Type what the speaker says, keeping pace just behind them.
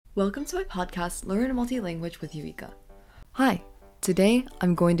Welcome to my podcast, Learn Multi-Language with Eureka. Hi, today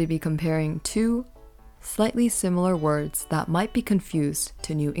I'm going to be comparing two slightly similar words that might be confused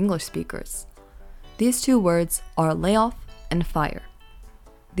to new English speakers. These two words are layoff and fire.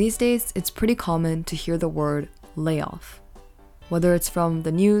 These days, it's pretty common to hear the word layoff, whether it's from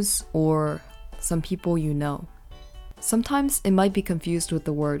the news or some people you know. Sometimes it might be confused with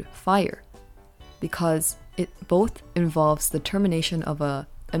the word fire, because it both involves the termination of an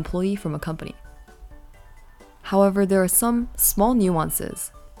employee from a company. However, there are some small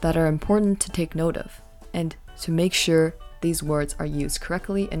nuances that are important to take note of and to make sure these words are used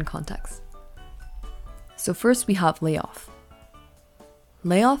correctly in context. So first we have layoff.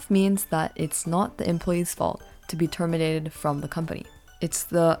 Layoff means that it's not the employee's fault to be terminated from the company. It's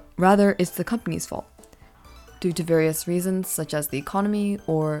the company's fault, due to various reasons such as the economy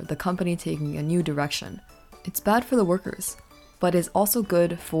or the company taking a new direction. It's bad for the workers, but is also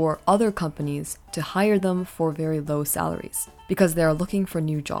good for other companies to hire them for very low salaries because they are looking for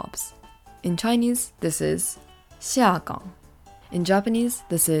new jobs. In Chinese, this is 下岗. In Japanese,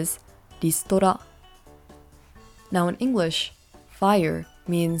 this is リストラ. Now in English, fire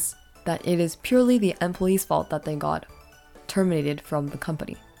means that it is purely the employee's fault that they got terminated from the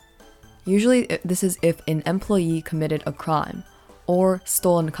company. Usually, this is if an employee committed a crime or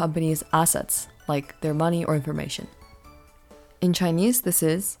stole a company's assets, like their money or information. In Chinese, this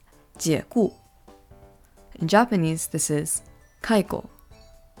is 解雇. In Japanese, this is 解雇.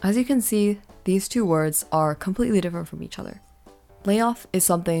 As you can see, these two words are completely different from each other. Layoff is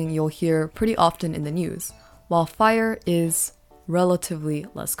something you'll hear pretty often in the news, while fire is relatively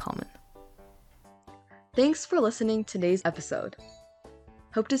less common. Thanks for listening to today's episode.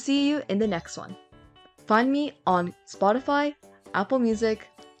 Hope to see you in the next one. Find me on Spotify, Apple Music,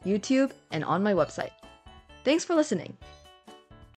 YouTube, and on my website. Thanks for listening.